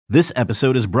This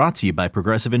episode is brought to you by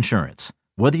Progressive Insurance.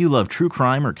 Whether you love true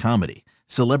crime or comedy,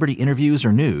 celebrity interviews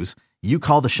or news, you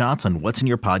call the shots on what's in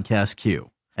your podcast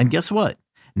queue. And guess what?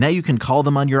 Now you can call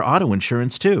them on your auto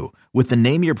insurance too with the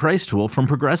Name Your Price tool from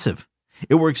Progressive.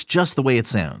 It works just the way it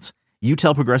sounds. You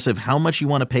tell Progressive how much you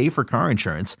want to pay for car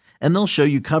insurance, and they'll show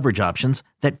you coverage options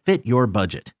that fit your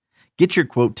budget. Get your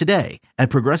quote today at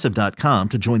Progressive.com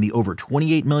to join the over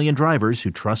 28 million drivers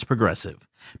who trust Progressive.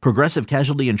 Progressive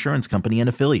Casualty Insurance Company and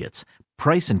Affiliates.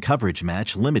 Price and coverage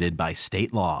match limited by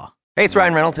state law. Hey, it's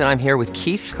Ryan Reynolds, and I'm here with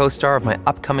Keith, co-star of my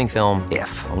upcoming film,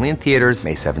 If, only in theaters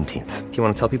May 17th. Do you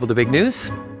want to tell people the big news?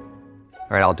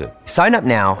 All right, I'll do it. Sign up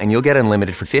now and you'll get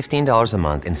unlimited for $15 a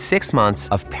month and 6 months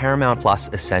of Paramount Plus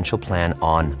Essential Plan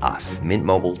on us.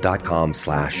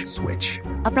 MintMobile.com/switch.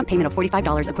 Upfront payment of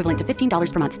 $45 equivalent to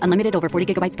 $15 per month. Unlimited over 40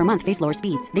 gigabytes per month. Face lower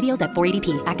speeds. Videos at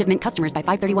 480p. Active Mint customers by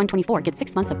 531.24 get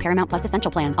 6 months of Paramount Plus Essential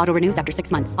Plan. Auto renews after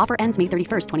 6 months. Offer ends May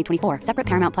 31st, 2024. Separate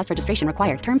Paramount Plus registration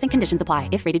required. Terms and conditions apply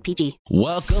if rated PG.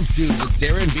 Welcome to the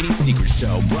Sarah and Vinny Secret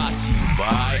Show, brought to you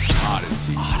by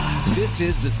Odyssey. This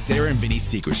is the Sarah and Vinny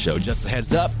Secret Show. Just a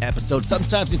heads up, episodes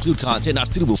sometimes include content not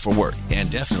suitable for work and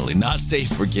definitely not safe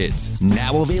for kids.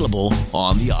 Now available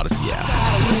on the Odyssey app.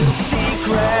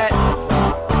 Secret,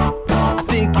 I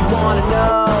think you want to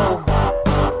know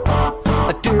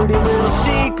a dirty little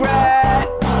secret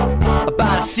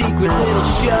about a secret little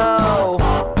show.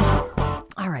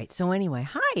 All right, so anyway,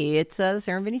 hi, it's the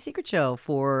Sarah and Vinny Secret Show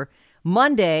for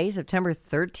Monday, September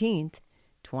 13th,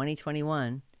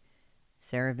 2021.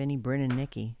 Sarah, Vinny, Bryn, and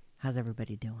Nikki. How's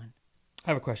everybody doing? I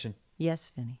have a question.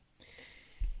 Yes, Vinny.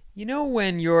 You know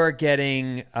when you're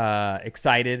getting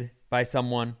excited by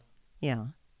someone? Yeah.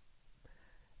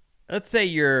 Let's say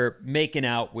you're making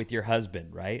out with your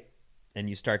husband, right? And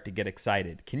you start to get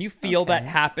excited. Can you feel that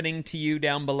happening to you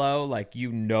down below? Like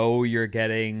you know you're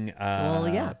getting Well,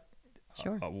 yeah.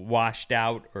 Sure. Washed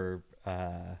out or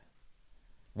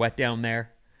wet down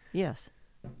there? Yes.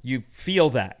 You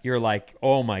feel that. You're like,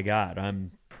 oh my God,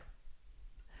 I'm...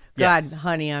 God, Yes.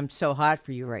 honey, I'm so hot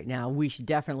for you right now. We should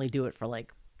definitely do it for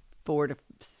like 4 to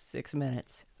 6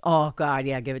 minutes. Oh, God,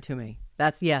 yeah, give it to me.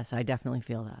 Yes, I definitely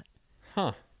feel that.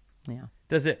 Huh. Yeah.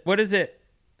 What is it?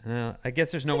 I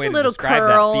guess there's no way It's like a to little describe curl.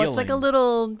 that feeling. It's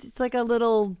like a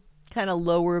little kind of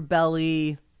lower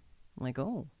belly. Like,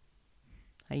 oh,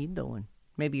 how you doing?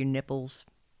 Maybe your nipples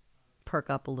perk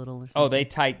up a little or something. Oh, they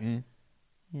tighten.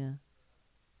 Yeah.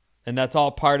 And that's all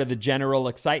part of the general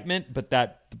excitement, but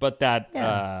that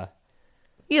Yeah, a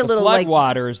the little like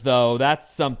floodwaters, though,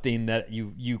 that's something that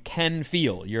you can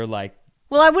feel. You're like,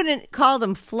 Well, I wouldn't call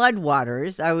them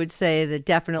floodwaters. I would say that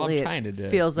definitely Well, I'm trying to,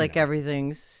 it feels like you know.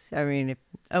 everything's. I mean,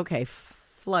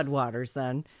 floodwaters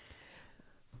then.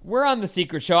 we're on the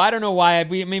Secret Show. I don't know why.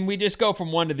 We just go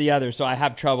from one to the other, so I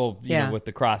have trouble, you know, with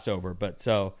the crossover. But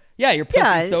so yeah, your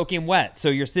pussy's soaking wet, so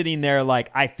you're sitting there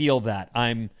like, I feel that.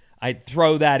 I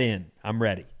throw that in. I'm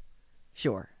ready.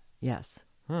 Sure. Yes.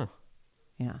 Huh.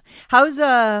 Yeah. How's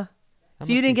So must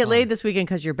you didn't be get fun. laid this weekend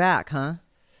because you're back, huh?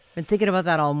 Been thinking about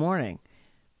that all morning.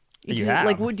 You Is it- have?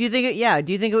 Like, do you think?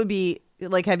 Do you think it would be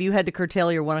like? Have you had to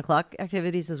curtail your 1 o'clock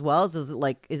activities as well?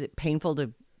 Is it painful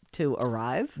to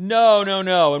arrive?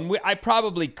 No. And I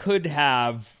probably could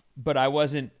have, but I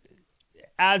wasn't.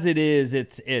 As it is,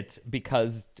 it's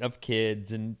because of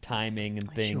kids and timing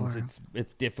and things. Sure.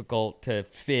 It's difficult to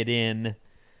fit in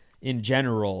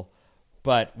general.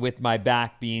 But with my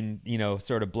back being, you know,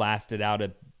 sort of blasted out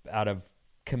of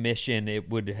commission, it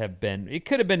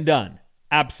could have been done.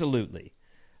 Absolutely.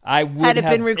 I would Had it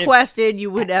have, been requested, you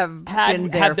would have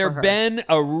been there had there for her. been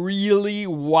a really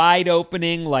wide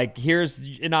opening, like here's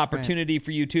an opportunity for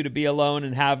you two to be alone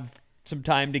and have some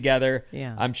time together.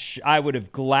 Yeah. I would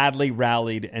have gladly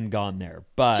rallied and gone there.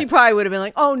 But She probably would have been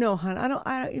like, "Oh no, hon,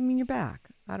 I mean, you're back.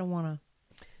 I don't want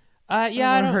to. I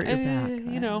don't hurt your back.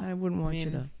 You know, I wouldn't want you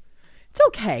mean, to. It's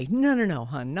okay. No,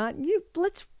 hon. Not you.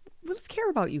 Let's care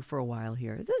about you for a while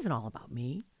here. This isn't all about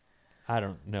me. I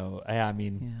don't know. I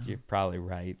mean, Yeah. you're probably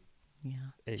right. Yeah.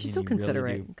 You She's so really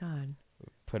considerate. do God.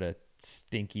 Put a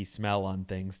stinky smell on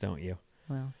things, don't you?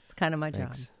 Well, it's kind of my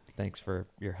Thanks. job. Thanks for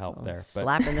your help there. But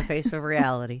Slap in the face of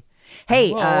reality.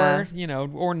 Hey, or you know,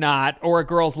 or not, or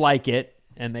girls like it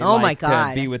and they Oh my like to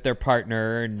God. be with their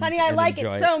partner. And honey, I and like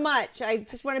enjoy it so much. I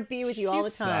just want to be with you all You the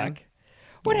time. suck.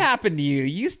 What happened to you?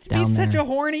 You used to be Down such there. a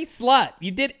horny slut.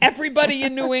 You did everybody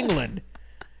in New England,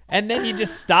 and then you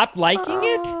just stopped liking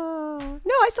it.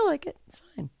 No, I still like it. It's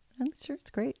fine. I'm sure it's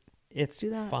great. It's do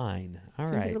that. fine. All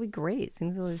Seems like right. it'll be great.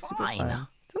 Seems like it'll be super Fine. fun.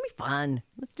 It's gonna be fun.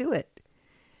 Let's do it.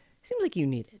 Seems like you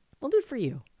need it. We'll do it for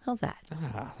you. How's that?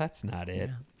 Ah, that's not it.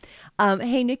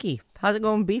 Hey, Nikki, how's it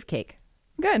going, Beefcake?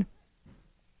 Good.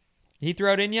 He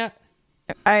throw it in yet?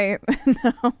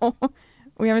 No.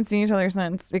 We haven't seen each other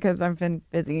since because I've been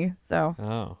busy.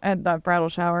 So I had that bridal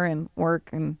shower and work.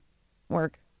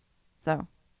 So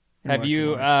have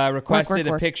you requested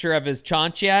a picture of his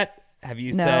chaunch yet? Have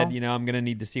you said, I'm going to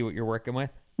need to see what you're working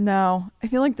with? No, I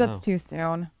feel like that's too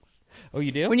soon. Oh,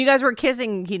 you do? When you guys were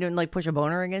kissing, he didn't like push a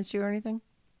boner against you or anything?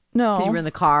 No. Because you were in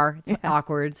the car. It's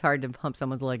awkward. It's hard to hump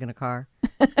someone's leg in a car.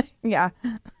 Yeah.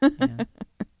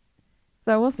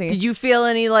 So we'll see. Did you feel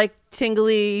any like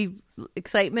tingly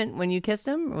excitement when you kissed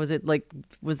him? Or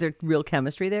was there real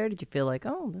chemistry there? Did you feel like,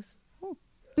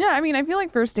 Yeah, I mean, I feel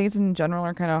like first dates in general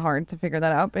are kind of hard to figure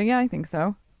that out. But yeah, I think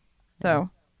so.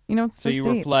 So, it's So first you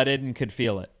were dates. flooded and could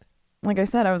feel it. Like I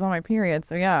said, I was on my period.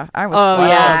 So yeah, I was Oh,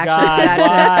 flooded. yeah. Actually,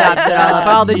 that stops it all up.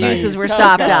 All the juices were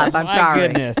stopped up. I'm My sorry.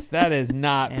 goodness. That is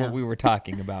not what we were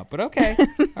talking about. But okay.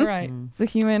 All right. It's the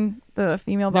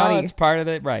female body. No, it's part of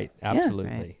it. Right. Absolutely.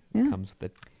 Right. Yeah. Comes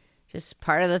with it. Just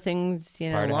part of the things,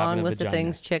 Part of long having a list of vagina.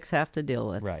 things chicks have to deal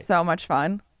with. Right. So much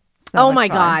fun. Oh my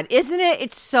God. Isn't it?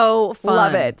 It's so fun.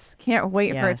 Love it. Can't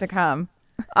wait for it to Yes. come.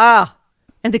 Oh,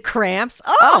 and the cramps.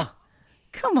 Oh,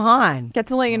 come on. Get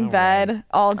to lay in bed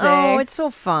all day. Oh, it's so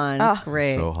fun. It's Oh.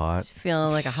 great. So hot. Just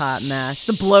feeling like a hot mess.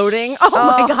 The bloating. Oh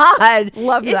my God.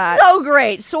 love that. It's so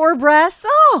great. Sore breasts.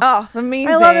 Oh,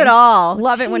 amazing. I love it all.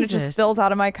 Love it when it Jesus. just spills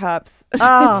out of my cups. Oh,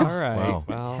 All right. Wow.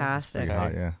 Well, fantastic. Pretty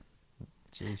hot, yeah.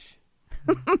 Jeez.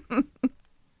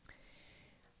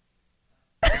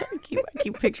 I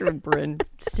keep picturing Bryn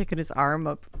sticking his arm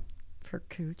up for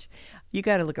cooch. You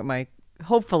got to look at my.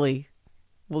 Hopefully,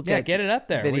 we'll get Get it up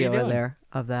there. What are you video in doing? there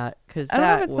of that because I don't know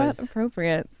that if it's was. that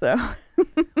appropriate. So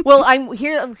Well, I'm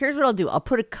here. Here's what I'll do. I'll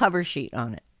put a cover sheet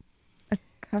on it.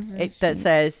 That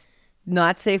says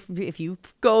not safe if you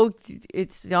go.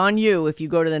 It's on you if you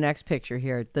go to the next picture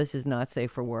here. This is not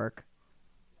safe for work.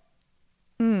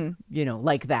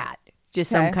 Like that.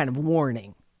 Just some Okay. kind of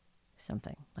warning,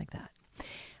 something like that.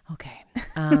 Okay.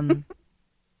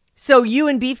 So you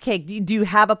and Beefcake, do you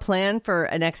have a plan for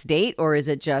a next date, or is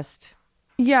it just?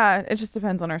 yeah, it just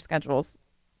depends on our schedules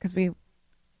because we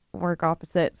work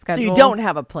opposite schedules. So you don't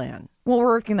have a plan. Well, we're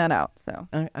working that out. So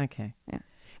Okay. Yeah.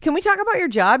 Can we talk about your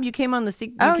job? You came on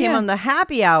yeah. on the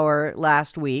happy hour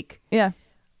last week. yeah.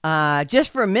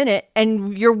 Just for a minute,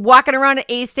 and you're walking around at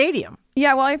A Stadium.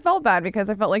 Yeah, well, I felt bad because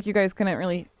I felt like you guys couldn't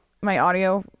really. My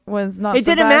audio was not. It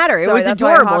the didn't best, matter. It so was that's why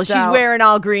I adorable. hopped She's out. wearing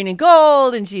all green and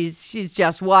gold, and she's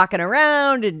just walking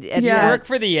around. And Yeah. You work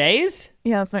for the A's?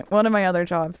 Yeah, that's one of my other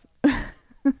jobs.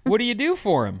 What do you do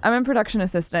for him? I'm a production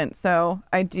assistant, so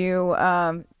I do.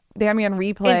 They have me on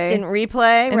replay, instant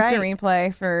replay, right?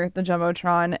 replay for the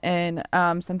jumbotron, and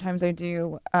sometimes I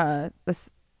do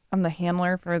this. I'm the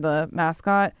handler for the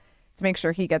mascot to make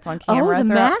sure he gets on camera. Oh, the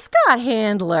throughout- mascot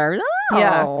handler. Oh.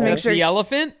 Yeah, to make That's sure. the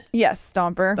elephant? Yes,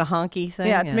 Stomper. The honky thing.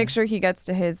 Yeah, to make sure he gets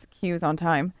to his cues on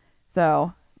time.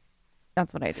 So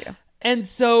that's what I do. And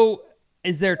so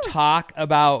is there talk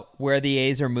about where the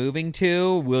A's are moving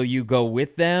to? Will you go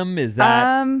with them? Is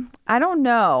that I don't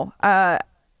know.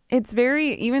 It's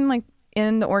very even like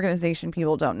in the organization,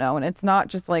 people don't know, and it's not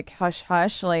just like hush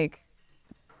hush, like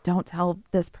don't tell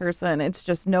this person. It's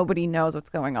just nobody knows what's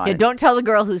going on. Yeah, don't tell the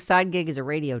girl whose side gig is a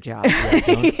radio job.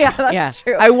 Yeah, that's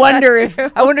true. I wonder That's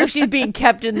true. I wonder if she's being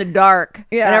kept in the dark.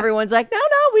 Yeah. And everyone's like, no,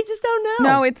 we just don't know.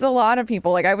 No, it's a lot of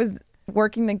people. Like I was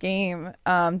working the game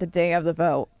the day of the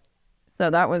vote, so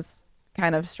that was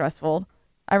kind of stressful.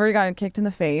 I already got kicked in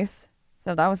the face,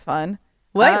 so that was fun.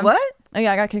 What? What? Oh,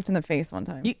 yeah, I got kicked in the face one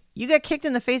time. You got kicked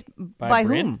in the face by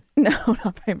Bryn? whom? No,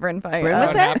 not by Bryn. By Bryn what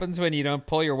was there? happens when you don't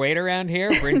pull your weight around here?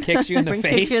 Bryn kicks you in the Bryn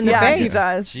face. kicks you in the yeah, face. he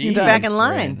does. Jeez. He Get does. back in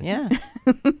line. Bryn. Yeah.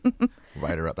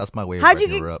 Write her up. That's my way of How'd you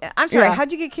writing her up. get? I'm sorry. Yeah.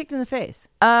 How'd you get kicked in the face?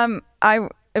 It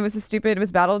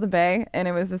was Battle of the Bay, and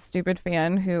it was a stupid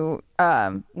fan who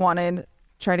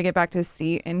tried to get back to his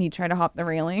seat, and he tried to hop the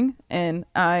railing, and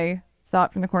I saw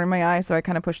it from the corner of my eye, so I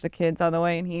kind of pushed the kids out of the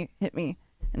way, and he hit me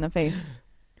in the face.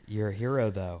 You're a hero,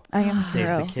 though. I am a Save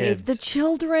hero. the It's Save kids. the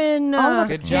children. all about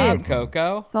Good the job, kids.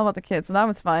 Coco. all about the kids, so that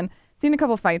was fun. Seen a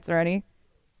couple fights already.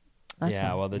 That's Yeah,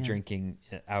 fine, well, the yeah. drinking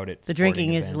out at The sporting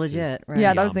drinking is events legit, right?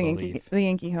 Yeah, that was beyond the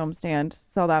Yankee homestand.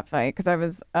 Saw that fight because I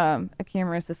was a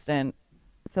camera assistant,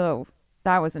 so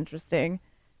that was interesting.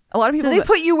 A lot of So people. they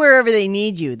put you wherever they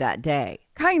need you that day.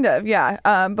 kind of, yeah.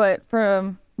 But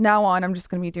from now on, I'm just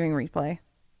going to be doing replay.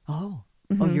 Oh.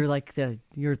 Oh, you're like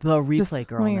you're the replay Just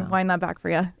girl let me now. wind that back for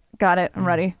you. Got it. I'm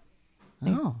ready.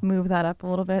 Oh. Move that up a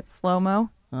little bit, slow mo.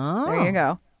 Oh. There you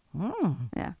go. Oh.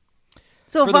 Yeah.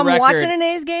 So For if the I'm record- watching an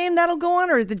A's game, that'll go on,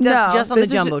 or is it just on the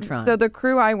this is jumbotron? so the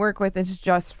crew I work with is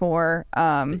just for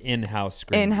In-house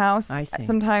screen. in-house. I see.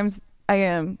 Sometimes I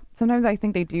am. Sometimes I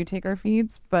think they do take our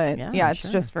feeds, but Yeah, it's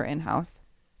sure. just for in-house.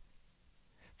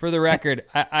 For the record,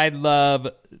 I love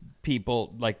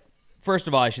people, like, first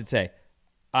of all, I should say,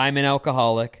 I'm an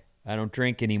alcoholic. I don't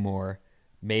drink anymore.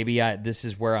 Maybe this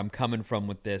is where I'm coming from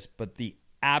with this, but the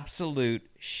absolute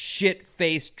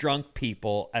shit-faced drunk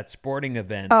people at sporting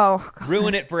events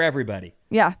ruin it for everybody.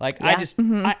 Yeah. Like, I just,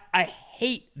 I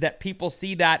hate that people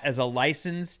see that as a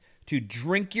license to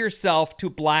drink yourself to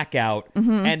blackout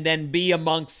and then be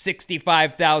amongst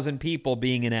 65,000 people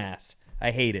being an ass. I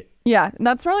hate it. Yeah,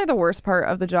 that's probably the worst part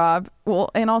of the job. Well,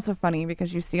 and also funny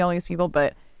because you see all these people,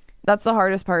 but that's the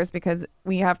hardest part is because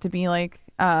we have to be like,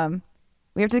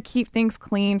 we have to keep things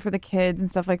clean for the kids and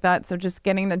stuff like that. So just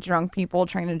getting the drunk people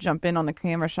trying to jump in on the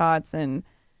camera shots and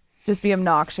just be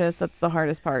obnoxious, that's the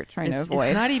hardest part, trying to avoid.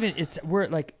 It's not even, we're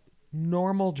like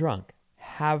normal drunk.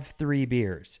 Have 3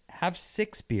 beers, have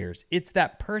 6 beers. It's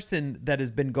that person that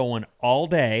has been going all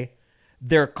day.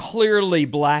 They're clearly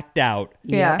blacked out.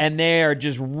 Yeah. And they are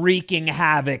just wreaking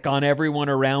havoc on everyone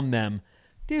around them.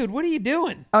 Dude, what are you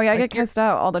doing? Oh yeah, I get kissed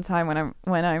out all the time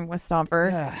when I'm with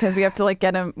Stomper because we have to like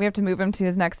get him. We have to move him to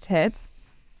his next hits.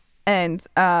 And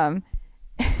one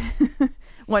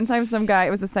time, some guy,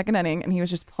 it was the second inning, and he was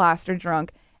just plastered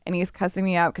drunk, and he's cussing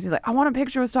me out because he's like, "I want a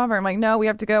picture with Stomper." I'm like, "No, we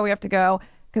have to go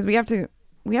because we have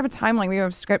a timeline, we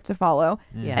have a script to follow."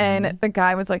 Yeah. And the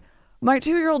guy was like, "My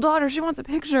 2-year-old daughter, she wants a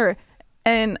picture,"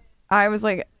 and I was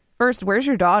like, first, where's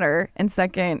your daughter? And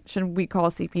second, should we call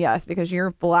CPS because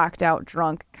you're blacked out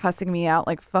drunk, cussing me out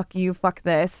like, fuck you, fuck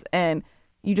this, and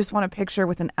you just want a picture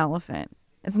with an elephant.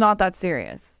 It's not that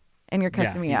serious. And you're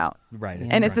cussing me out. Right.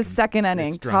 And it's the second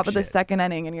inning, drunk top of the shit. second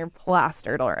inning, and you're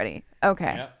plastered already.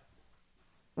 Okay. Yep.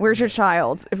 Where's your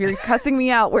child? If you're cussing me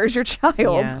out, where's your child?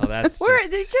 Yeah. Well, that's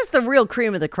It's just the real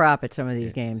cream of the crop at some of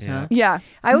these games, huh? Yeah.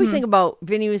 I always think about,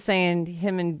 Vinny was saying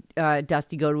him and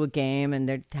Dusty go to a game and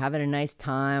they're having a nice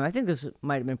time. I think this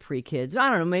might have been pre-kids. I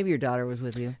don't know. Maybe your daughter was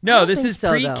with you. I No, don't this think is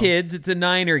so, though. pre-kids. It's a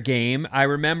Niner game. I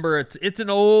remember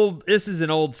this is an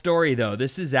old story though.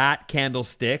 This is at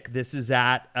Candlestick. This is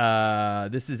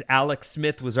Alex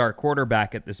Smith was our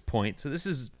quarterback at this point. So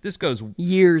this goes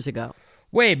Years ago.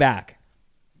 way back.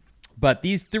 But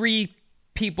these 3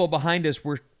 people behind us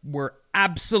were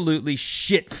absolutely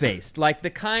shit-faced. Like the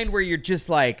kind where you're just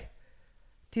like,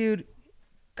 dude,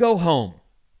 go home.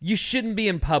 You shouldn't be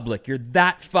in public. You're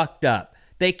that fucked up.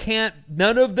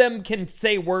 None of them can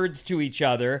say words to each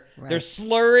other. Right. They're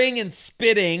slurring and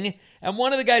spitting. And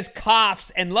one of the guys coughs.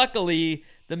 And luckily,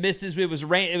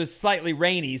 it was slightly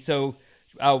rainy. So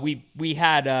we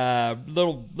had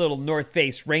little North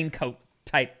Face raincoat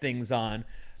type things on.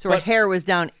 So her hair was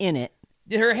down in it.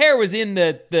 Her hair was in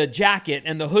the jacket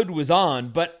and the hood was on,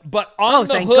 but on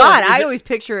the thank hood. God. I always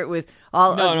picture it with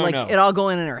all No. it all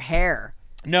going in her hair.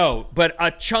 No, but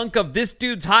a chunk of this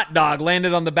dude's hot dog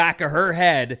landed on the back of her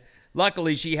head.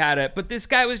 Luckily, she had it. But this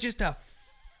guy was just a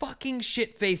fucking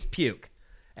shit-faced puke.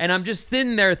 And I'm just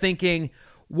sitting there thinking,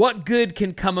 what good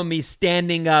can come of me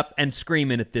standing up and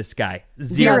screaming at this guy?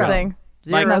 Zero. Nothing.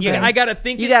 Like, Nothing. I got to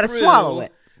think You it gotta through, swallow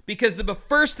it. Because the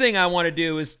first thing I want to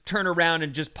do is turn around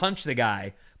and just punch the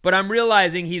guy. But I'm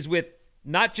realizing he's with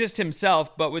not just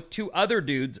himself, but with 2 other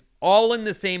dudes, all in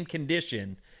the same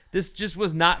condition. This just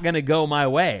was not going to go my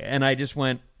way. And I just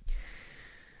went,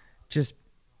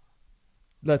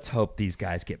 let's hope these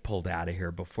guys get pulled out of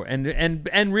here before.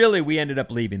 And really, we ended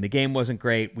up leaving. The game wasn't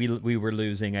great. We were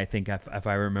losing, I think, if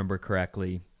I remember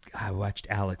correctly. I watched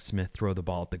Alex Smith throw the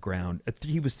ball at the ground.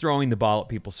 He was throwing the ball at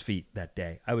people's feet that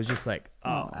day. I was just like,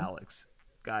 oh, Alex,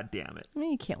 God damn it. I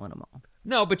mean, you can't win them all.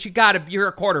 No, but you're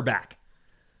a quarterback.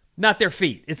 Not their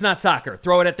feet. It's not soccer.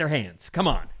 Throw it at their hands. Come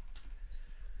on.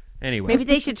 Anyway. Maybe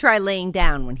they should try laying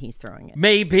down when he's throwing it.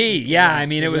 Maybe. Yeah. I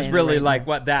mean, it was laying really right like there.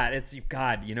 what that. It's,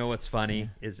 God, you know what's funny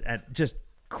is just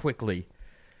quickly.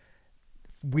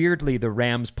 Weirdly, the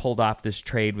Rams pulled off this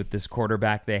trade with this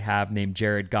quarterback they have named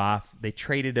Jared Goff. They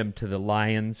traded him to the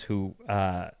Lions, who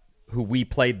we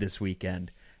played this weekend.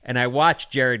 And I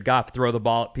watched Jared Goff throw the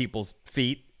ball at people's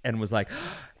feet and was like,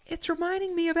 it's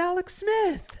reminding me of Alex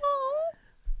Smith.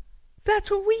 That's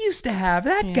what we used to have,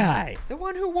 that guy. The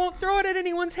one who won't throw it at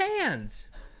anyone's hands.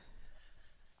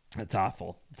 That's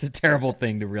awful. It's a terrible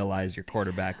thing to realize your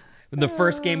quarterback's. In the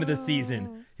first game of the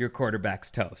season, your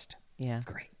quarterback's toast. Yeah.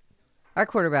 Great. Our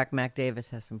quarterback, Mac Davis,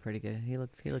 has some pretty good. He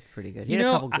looked pretty good. He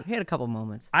had a couple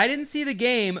moments. I didn't see the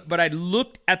game, but I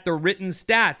looked at the written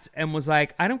stats and was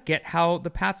like, I don't get how the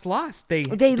Pats lost. They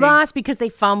lost because they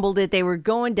fumbled it. They were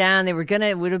going down. It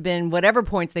would have been whatever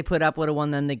points they put up would have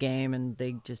won them the game, and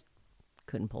they just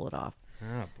couldn't pull it off.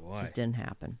 Oh boy. It just didn't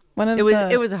happen. It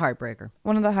It was a heartbreaker.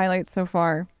 One of the highlights so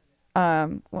far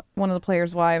one of the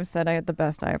players' wives said I had the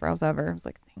best eyebrows ever. I was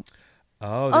like, thanks.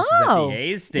 Oh, this is at the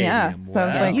A's stadium. Yeah, so I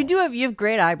was like, you have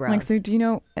great eyebrows. Like, so do you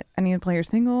know any player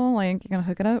single? Like, you gonna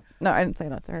hook it up? No, I didn't say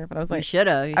that to her, but I was like, you should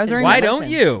have. Why don't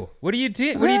you? What are you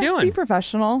What are you doing? Be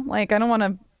professional. Like, I don't want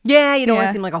to. Yeah, you don't want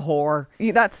to seem like a whore.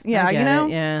 That's I get you know,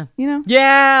 it, yeah, you know,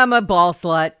 yeah. I'm a ball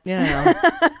slut. You know,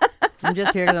 I'm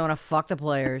just here because I want to fuck the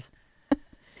players.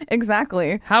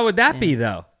 Exactly. How would that be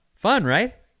though? Fun,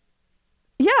 right?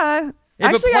 Yeah. If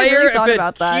Actually, a player, I really thought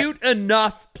about that. cute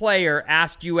enough player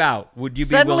asked you out, would you be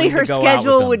Suddenly willing her to go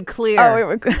schedule out with would clear. Oh, it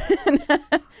would.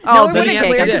 Oh, it let me wouldn't ask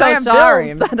clear you this. because I have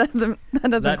Sorry. bills. That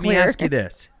doesn't Let clear. me ask you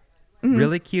this.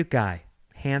 Really cute guy,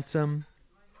 handsome,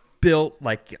 built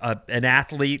like an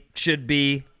athlete should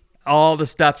be, all the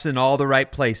stuff's in all the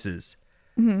right places.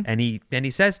 And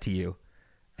he says to you,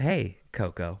 hey,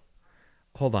 Coco,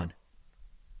 hold on.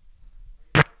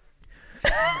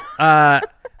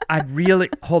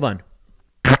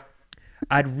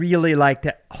 I'd really like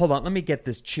to, hold on, let me get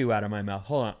this chew out of my mouth.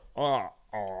 Hold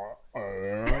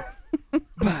on.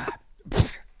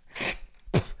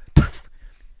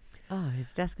 Oh,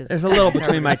 his desk is. There's a little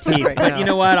between my teeth, Right but now. you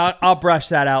know what? I'll brush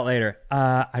that out later.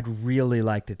 I'd really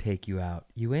like to take you out.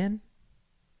 You in?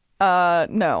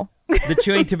 No. The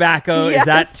chewing tobacco, is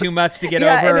that too much to get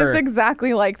Yeah, over? it is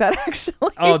exactly like that, actually.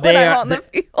 Oh, when they I'm are- on the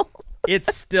field.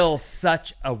 It's still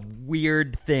such a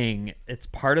weird thing. It's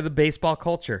part of the baseball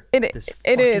culture. This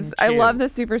It is. fucking I chew. love the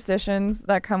superstitions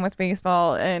that come with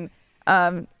baseball, and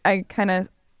I kind of,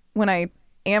 when I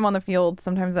am on the field,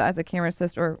 sometimes as a camera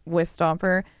assist or with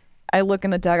stopper, I look in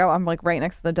the dugout. I'm like right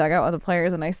next to the dugout of the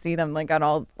players, and I see them like got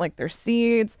all like their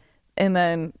seeds, and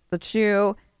then the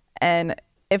chew, and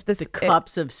if this The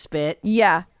cups of spit.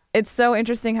 yeah. It's so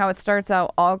interesting how it starts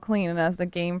out all clean, and as the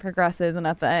game progresses, and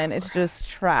at the end, it's just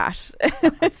trash.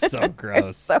 It's so gross.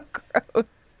 It's so gross.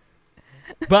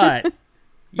 But, you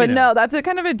But know, no, that's a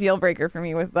kind of a deal breaker for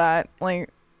me with that. Like,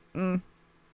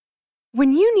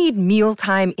 When you need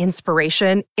mealtime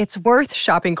inspiration, it's worth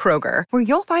shopping Kroger, where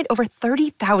you'll find over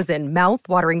 30,000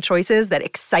 mouth-watering choices that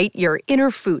excite your inner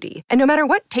foodie. And no matter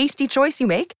what tasty choice you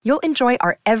make, you'll enjoy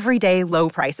our everyday low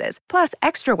prices, plus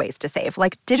extra ways to save,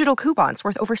 like digital coupons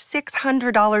worth over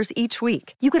 $600 each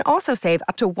week. You can also save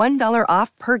up to $1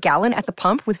 off per gallon at the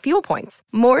pump with fuel points.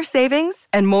 More savings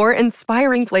and more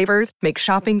inspiring flavors make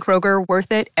shopping Kroger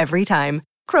worth it every time.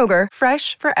 Kroger,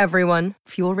 fresh for everyone.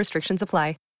 Fuel restrictions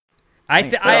apply. I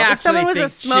If actually someone was think a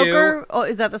smoker, chew. oh,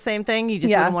 is that the same thing? You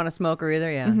just Yeah. wouldn't want a smoker either,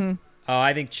 yeah. Oh,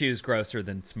 I think chew's grosser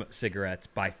than cigarettes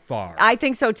by far. I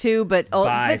think so too, but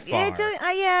By but far.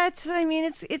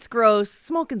 it's gross.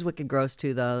 Smoking's wicked gross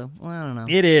too, though. Well, I don't know.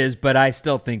 It is, but I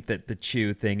still think that the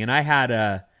chew thing, and I had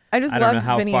a. I just don't love know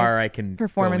how Vinny's far I can go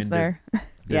performance into there. this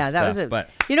Yeah, that was stuff, it. But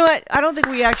You know what? I don't think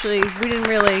we didn't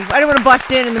really. I didn't want to bust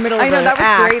in the middle of I know the that was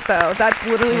act. great though. That's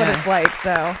literally what Yeah. it's like.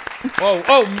 So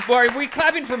are we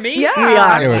clapping for me? yeah, We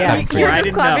are. Yeah, we're Yeah. clapping for You're you. I just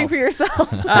didn't clapping know. for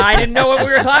yourself. I didn't know what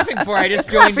we were clapping for. I just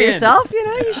Clap joined for in. yourself. You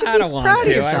know, you should I be don't want proud of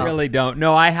to. yourself. I really don't.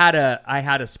 No, I had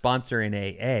a sponsor in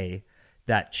AA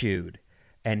that chewed,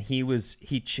 and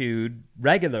he chewed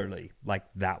regularly, like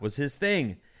that was his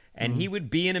thing. And he would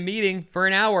be in a meeting for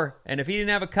an hour, and if he didn't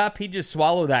have a cup, he'd just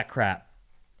swallow that crap.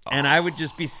 And I would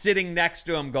just be sitting next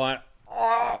to him going,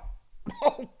 oh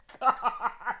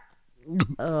God.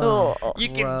 You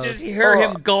can just hear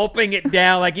him gulping it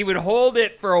down. Like he would hold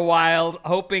it for a while,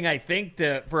 hoping, I think,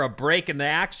 for a break in the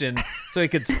action so he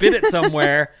could spit it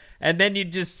somewhere. And then you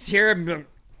just hear him go,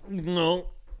 no.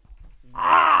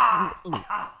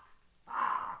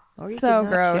 Or you So could not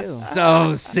gross. chew.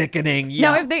 So sickening.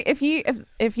 Yeah. Now,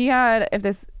 if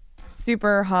this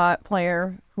super hot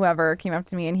player, whoever, came up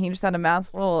to me and he just had a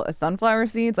mouthful of sunflower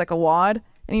seeds, like a wad,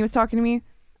 and he was talking to me,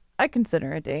 I'd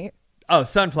consider a date. Oh,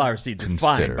 sunflower seeds are fine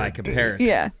Consider by a date. comparison.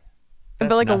 Yeah, but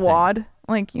That's like nothing. a wad,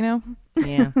 like you know.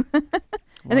 Yeah.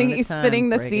 I think he's spitting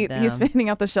the seed. He's spitting. spitting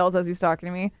out the shells as he's talking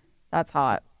to me. That's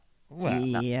hot. Well,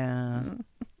 Yeah.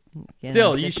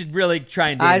 still, you should really try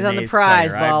and date Eyes an on the A's prize,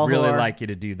 player. ball I'd really whore. like you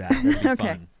to do that. That'd be Okay,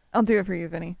 fun. I'll do it for you,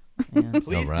 Vinny.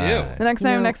 Please All do. right. The next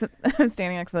time I'm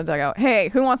standing next to the dugout. Hey,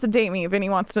 who wants to date me? Vinny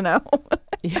wants to know.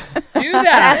 Do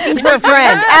that. Asking for a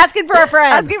friend. Asking for a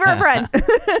friend. Asking for a friend.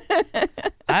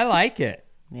 I like it.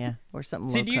 Yeah. Or something.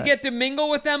 So low do you cut. get to mingle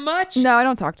with them much? No, I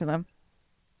don't talk to them.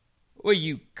 Well,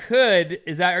 you could.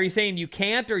 Are you saying you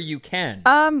can't or you can?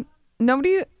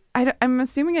 Nobody. I'm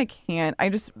assuming I can't. I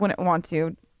just wouldn't want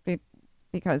to,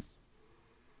 because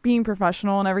being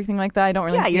professional and everything like that, I don't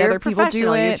really Yeah, see you're other people do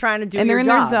professional. it. You're trying to do and they're your in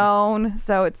job. their zone,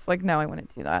 so it's like, no, I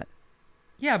wouldn't do that.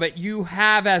 Yeah, but you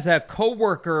have, as a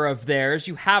coworker of theirs,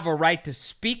 you have a right to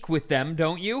speak with them,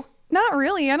 don't you? Not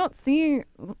really. I don't see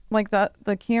like the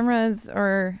cameras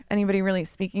or anybody really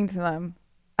speaking to them.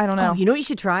 I don't know. Oh, you know what you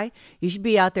should try? You should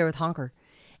be out there with Honker,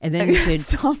 and then you should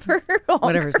Stomper,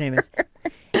 whatever his name is,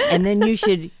 and then you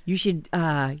should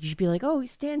be like, oh,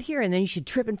 stand here, and then you should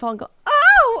trip and fall and go,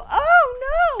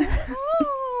 oh no,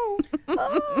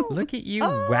 oh. Look at you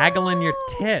waggling your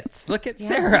tits. Look at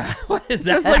Sarah. What is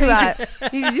that? Just like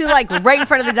that. You should do like right in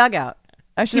front of the dugout.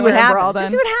 I should See what wear a bra happens. then.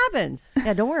 Just see what happens.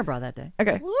 Yeah, don't wear a bra that day.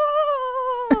 Okay.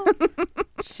 Whoa.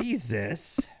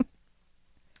 Jesus.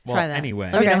 Well, Try that.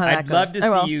 anyway, Let me know how that I'd love goes. I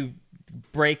to will. see you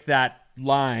break that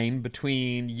line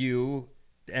between you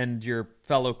and your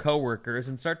fellow coworkers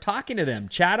and start talking to them.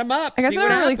 Chat them up. I guess see I what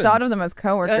never really happens. thought of them as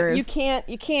coworkers. You can't.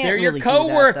 They're really your do that, though.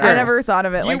 coworkers. I never thought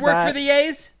of it Do like you work that. for the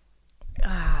A's?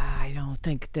 I don't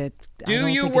think that. I Do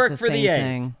don't you think work it's for the same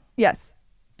A's? thing. Yes.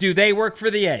 Do they work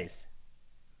for the A's?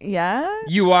 Yeah.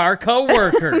 You are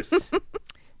coworkers.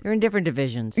 They're in different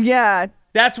divisions. Yeah.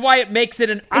 That's why it makes it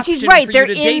an option And she's right. for They're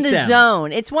you to in date the them.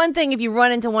 zone. It's one thing if you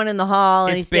run into one in the hall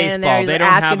and It's he's standing baseball. there, he's They don't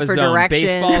asking have a for zone. direction.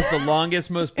 Baseball is the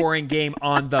longest, most boring game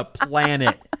on the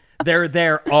planet. They're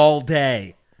there all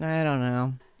day. I don't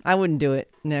know. I wouldn't do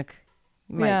it, Nick.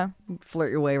 You might Yeah.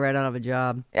 flirt your way right out of a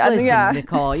job. Yeah, Listen, yeah.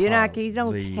 Nicole, you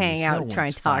don't Please, hang out no and try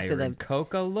and one's talk to firing them.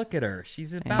 Coco, look at her.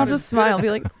 She's about I'll as just good smile at- and be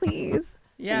like, please.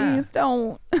 Yeah. Please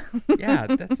don't. Yeah,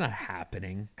 that's not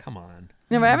happening. Come on.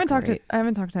 No, but I haven't talked to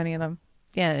Great. any of them.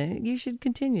 Yeah, you should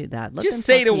continue that. Let Just them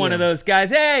say talk to one you. of those guys,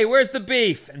 hey, where's the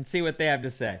beef? And see what they have to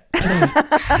say.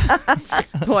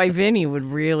 Boy, Vinny would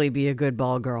really be a good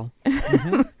ball girl.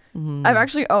 I've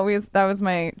actually always, that was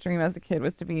my dream as a kid,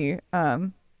 was to be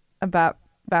a bat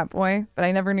boy, but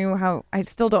I never knew how. I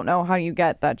still don't know how you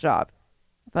get that job,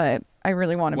 but I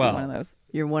really want to be Well, one of those.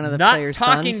 You're one of the Not players'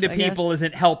 talking sons, to I guess. people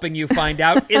isn't helping you find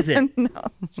out, is it? No,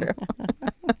 it's true.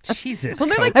 Jesus. Well,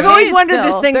 they're like I've always kids wondered this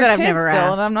still. thing They're that I've kids never still,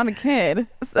 asked. and I'm not a kid,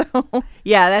 so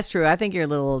Yeah, that's true. I think you're a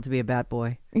little old to be a bat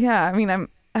boy. yeah. I mean, I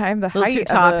have the A little height too of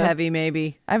top a, heavy,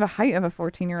 maybe. I have a height of a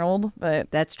 14-year-old, but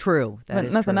That's true. That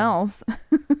is nothing true. else.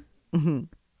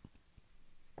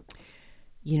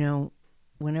 You know,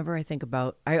 whenever I think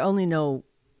about, I only know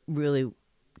really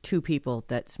two people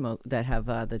that smoke that have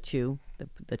the chew,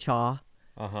 the chaw,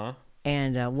 Uh-huh.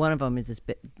 and one of them is this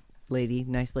lady,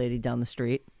 nice lady down the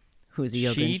street, who's a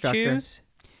yoga She instructor. choose?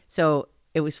 So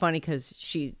it was funny because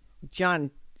John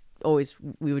always,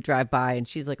 we would drive by and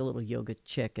she's like a little yoga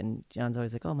chick, and John's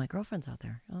always like, oh, my girlfriend's out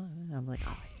there. Oh, and I'm like,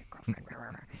 oh, your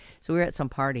girlfriend. So we were at some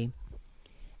party,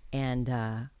 and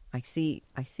I see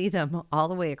them all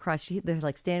the way across. They're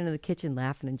like standing in the kitchen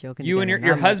laughing and joking. You and together.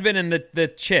 your I'm like- husband and the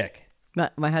chick.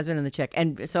 my husband and the chick.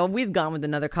 And so we've gone with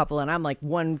another couple, and I'm like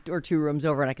 1 or 2 rooms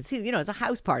over, and I can see, it's a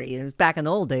house party. And it was back in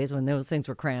the old days when those things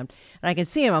were crammed. And I can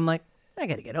see him. I'm like, I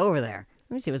got to get over there.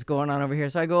 Let me see what's going on over here.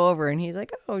 So I go over, and he's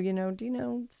like, oh, do you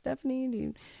know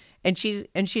Stephanie? And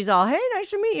she's all, hey, nice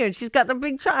to meet you. And she's got the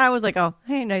big child. I was like, oh,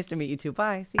 hey, nice to meet you too.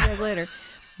 Bye. See you guys later.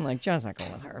 I'm like, John's not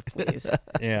going with her, please.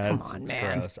 Yeah, Come it's on,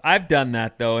 man. gross. I've done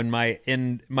that though in my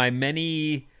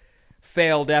many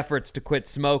failed efforts to quit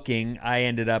smoking. I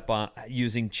ended up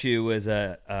using chew as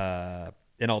an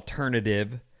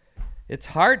alternative. It's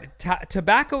hard.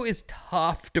 Tobacco is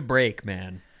tough to break,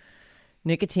 man.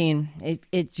 Nicotine. It's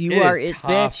It is tough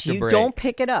bitch. to You break. don't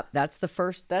pick it up. That's the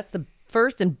first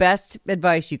and best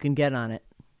advice you can get on it.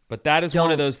 But that is one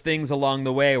Don't. of those things along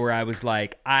the way where I was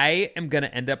like, I am going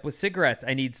to end up with cigarettes.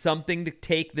 I need something to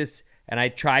take this. And I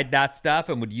tried that stuff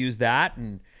and would use that.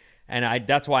 And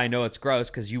that's why I know it's gross,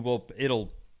 because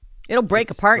it'll break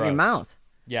it's apart in your gross. mouth.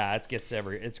 Yeah, it's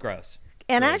gross.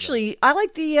 And Really actually, I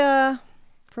like the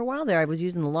for a while there, I was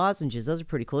using the lozenges. Those are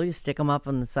pretty cool. You stick them up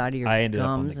on the side of your I ended up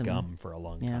on gums. the gum for a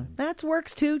long Yeah, time. that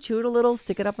works too. Chew it a little,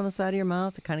 stick it up on the side of your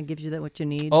mouth. It kind of gives you what you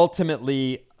need.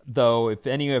 Ultimately, though, if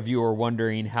any of you are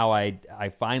wondering how I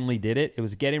finally did it, it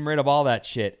was getting rid of all that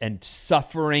shit and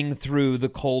suffering through the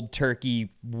cold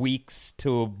turkey weeks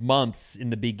to months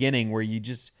in the beginning where you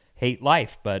just hate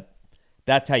life. But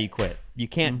that's how you quit. You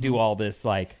can't do all this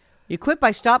like... You quit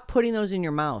by stop putting those in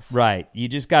your mouth. Right. You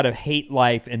just got to hate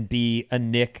life and be a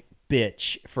Nick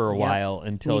bitch for a Yep. while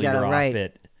until You gotta you're off write.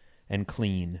 it and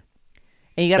clean.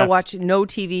 And you got to That's- watch no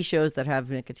TV shows that have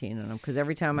nicotine in them, because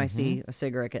every time I see a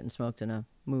cigarette getting smoked in a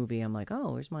movie, I'm like,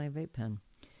 oh, where's my vape pen?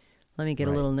 Let me get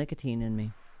a little nicotine in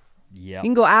me. Yeah. You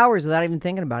can go hours without even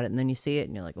thinking about it, and then you see it,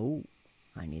 and you're like, oh,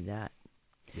 I need that.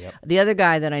 Yep. The other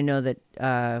guy that I know that,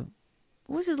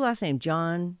 what was his last name?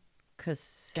 John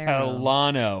Casero.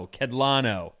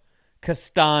 Kedlano,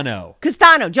 Castano.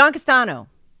 Castano. John Castano.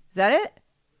 Is that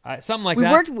it? Something like we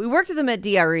that. worked with him at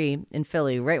DRE in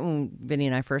Philly right when Vinny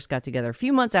and I first got together. A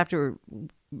few months after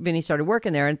Vinny started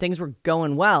working there and things were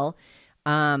going well,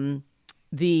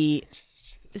 The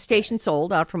station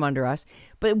sold out from under us.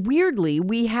 But weirdly,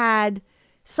 we had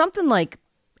something like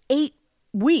 8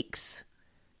 weeks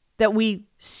that we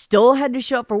still had to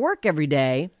show up for work every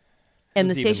day. And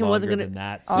the station wasn't going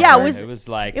to. Yeah, it was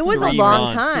like it was a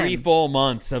long time. 3 full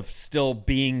months of still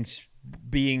being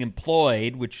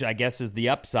employed, which I guess is the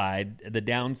upside. The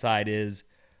downside is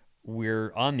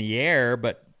we're on the air,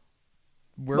 but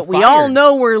we all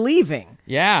know we're leaving.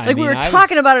 Yeah, we were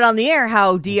talking about it on the air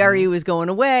how DRE was going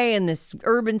away and this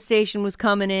urban station was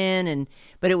coming in,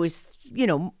 but it was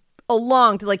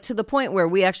to the point where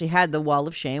we actually had the wall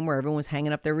of shame where everyone was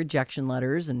hanging up their rejection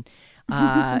letters and.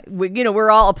 We're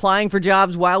all applying for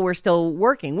jobs while we're still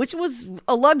working, which was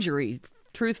a luxury,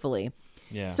 truthfully.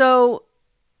 Yeah. So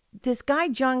this guy,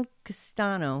 John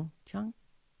Castano,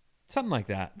 something like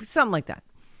that.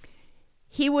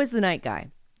 He was the night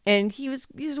guy. And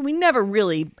we never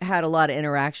really had a lot of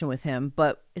interaction with him,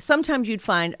 but sometimes you'd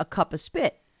find a cup of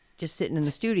spit just sitting in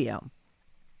the studio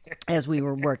as we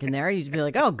were working there. You'd be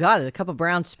like, oh, God, a cup of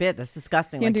brown spit. That's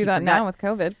disgusting. Can't do that now with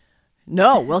COVID.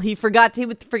 No, well, he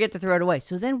would forget to throw it away.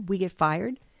 So then we get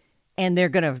fired, and they're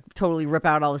going to totally rip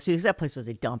out all the studios. That place was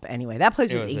a dump anyway. That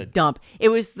place was a dump. It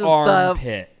was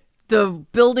the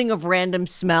building of random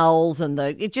smells, and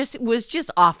it was just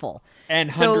awful.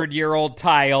 And 100-year-old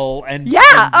tile.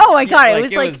 Oh, my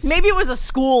God. It was maybe it was a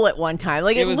school at one time.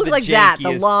 Like, it looked like that.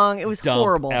 It was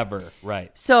horrible. Ever,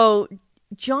 right. So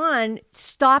John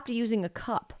stopped using a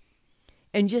cup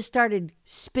and just started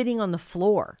spitting on the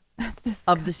floor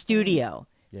of the studio,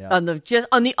 on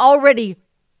the already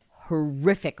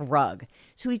horrific rug.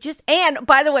 So and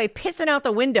by the way, pissing out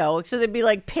the window, so there'd be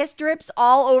like piss drips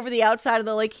all over the outside of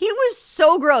the lake. He was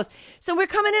so gross. So we're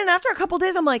coming in after a couple of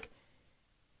days. I'm like,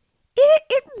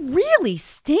 it really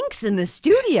stinks in the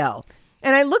studio.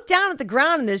 And I look down at the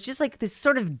ground, and there's just like this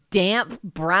sort of damp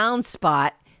brown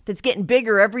spot that's getting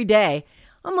bigger every day.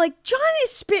 I'm like, John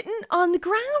is spitting on the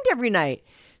ground every night.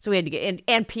 So we had to get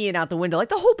and peeing out the window. Like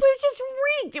the whole place just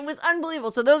reeked. It was unbelievable.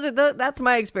 So that's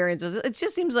my experience with it. It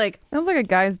just seems like sounds like a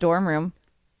guy's dorm room.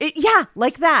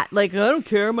 Like that. Like, I don't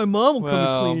care. My mom will come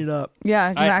and clean it up. Yeah,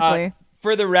 exactly.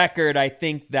 For the record, I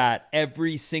think that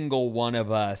every single one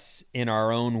of us in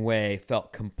our own way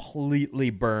felt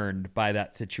completely burned by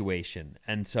that situation.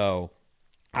 And so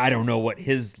I don't know what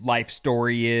his life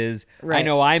story is. Right. I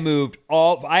know I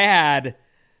had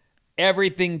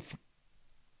everything.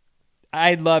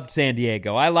 I loved San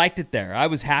Diego. I liked it there. I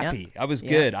was happy. Yep. I was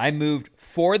good. I moved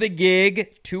for the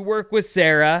gig to work with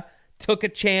Sarah, took a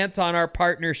chance on our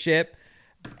partnership,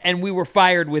 and we were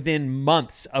fired within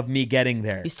months of me getting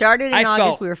there. You started in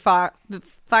August. We were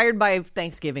fired by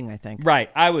Thanksgiving, I think. Right.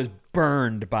 I was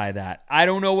burned by that. I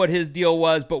don't know what his deal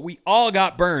was, but we all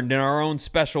got burned in our own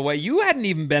special way. You hadn't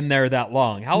even been there that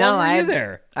long. How long were you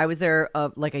there? I was there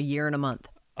like a year and a month.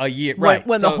 A year, right.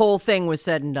 When the whole thing was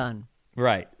said and done.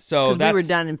 Right. So we were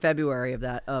done in February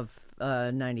of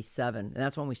 97, and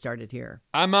that's when we started here.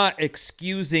 I'm not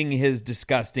excusing his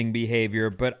disgusting behavior,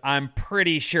 but I'm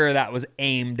pretty sure that was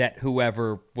aimed at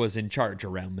whoever was in charge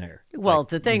around there. Well,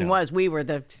 the thing was, we were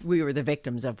the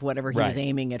victims of whatever he was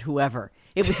aiming at. Whoever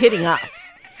it was hitting us.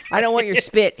 I don't want your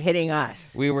spit hitting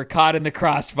us. We were caught in the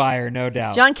crossfire, no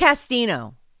doubt. John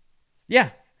Castino. Yeah.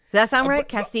 Does that sound right?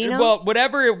 Castino? Well,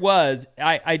 whatever it was,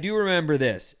 I do remember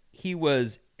this. He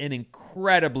was an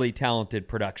incredibly talented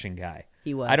production guy.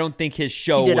 He was. I don't think his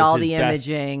show did was all his the best,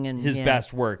 imaging and his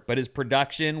best work, but his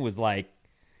production was like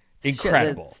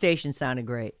incredible. The station sounded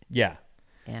great. Yeah.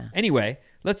 Yeah. Anyway,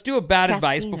 let's do a bad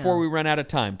advice before we run out of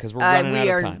time, because we're running out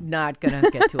of time. We are not going to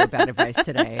get to a bad advice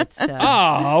today. It's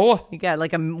you got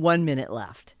like 1 minute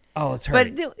left. Oh, let's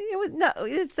hurry.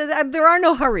 But there are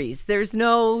no hurries. There's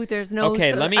no.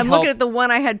 Okay, let me. I'm looking at the one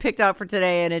I had picked out for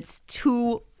today, and it's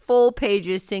 2 full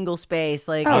pages, single space.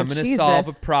 Like, I'm going to solve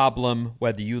a problem,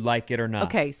 whether you like it or not.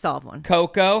 Okay, solve one.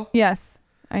 Coco? Yes.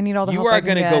 I need all the help I can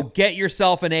get. You are going to go get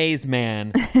yourself an A's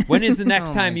man. When is the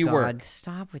next time you work?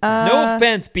 Stop with that. No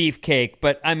offense, Beefcake,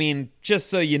 but I mean, just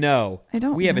so you know,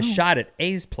 we have a shot at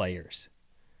A's players.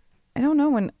 I don't know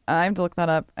when. I have to look that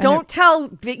up. Don't tell.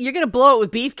 You're going to blow it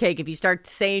with Beefcake if you start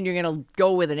saying you're going to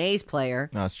go with an A's player.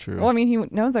 That's true. Well, I mean, he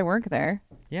knows I work there.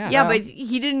 Yeah, but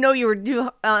he didn't know you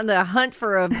were on the hunt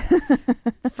for a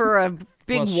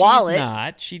big well, wallet. She's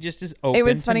not. She just is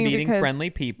open to meeting friendly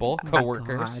people,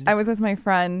 coworkers. I was with my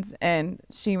friend, and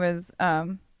she was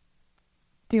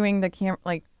doing the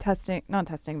not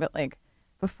testing, but like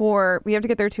before we have to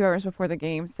get there 2 hours before the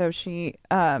game. So she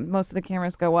most of the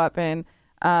cameras go up and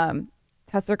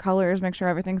test their colors, make sure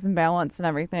everything's in balance and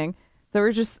everything. So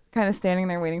we're just kind of standing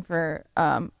there waiting for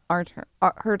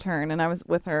her turn, and I was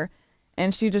with her.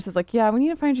 And she just is like, yeah, we need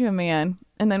to find you a man.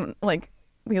 And then like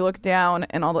we look down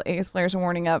and all the A's players are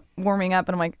warming up, and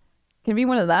I'm like, can it be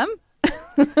one of them?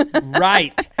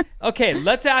 Right. Okay,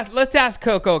 let's ask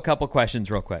Coco a couple questions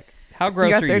real quick. How gross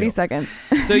You got are 30 you? seconds.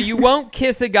 So you won't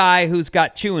kiss a guy who's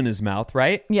got chew in his mouth,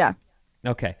 right? Yeah.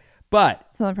 Okay. But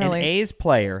So they're probably- an A's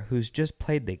player who's just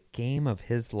played the game of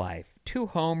his life, 2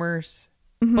 homers,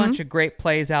 Mm-hmm. bunch of great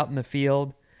plays out in the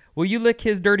field. Will you lick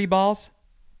his dirty balls?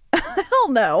 Hell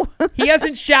no. He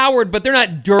hasn't showered, but they're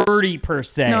not dirty per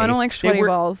se. No, I don't like sweaty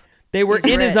balls. They were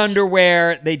He's in his rich.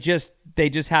 underwear. They just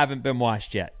haven't been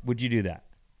washed yet. Would you do that?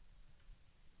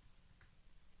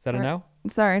 Is that a no?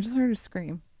 Sorry, I just heard her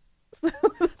scream.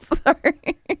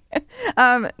 Sorry.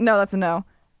 No, that's a no.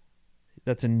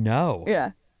 That's a no.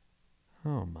 Yeah.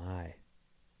 Oh my.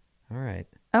 All right.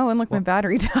 Oh, and look, my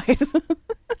battery died.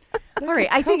 All right,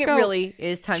 I think it Coco. really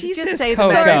is time to Jesus, just say the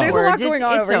Coco. magic Sorry, there's a lot words. going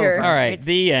on It's over here. over. All right. It's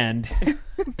The end.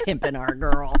 pimping our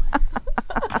girl.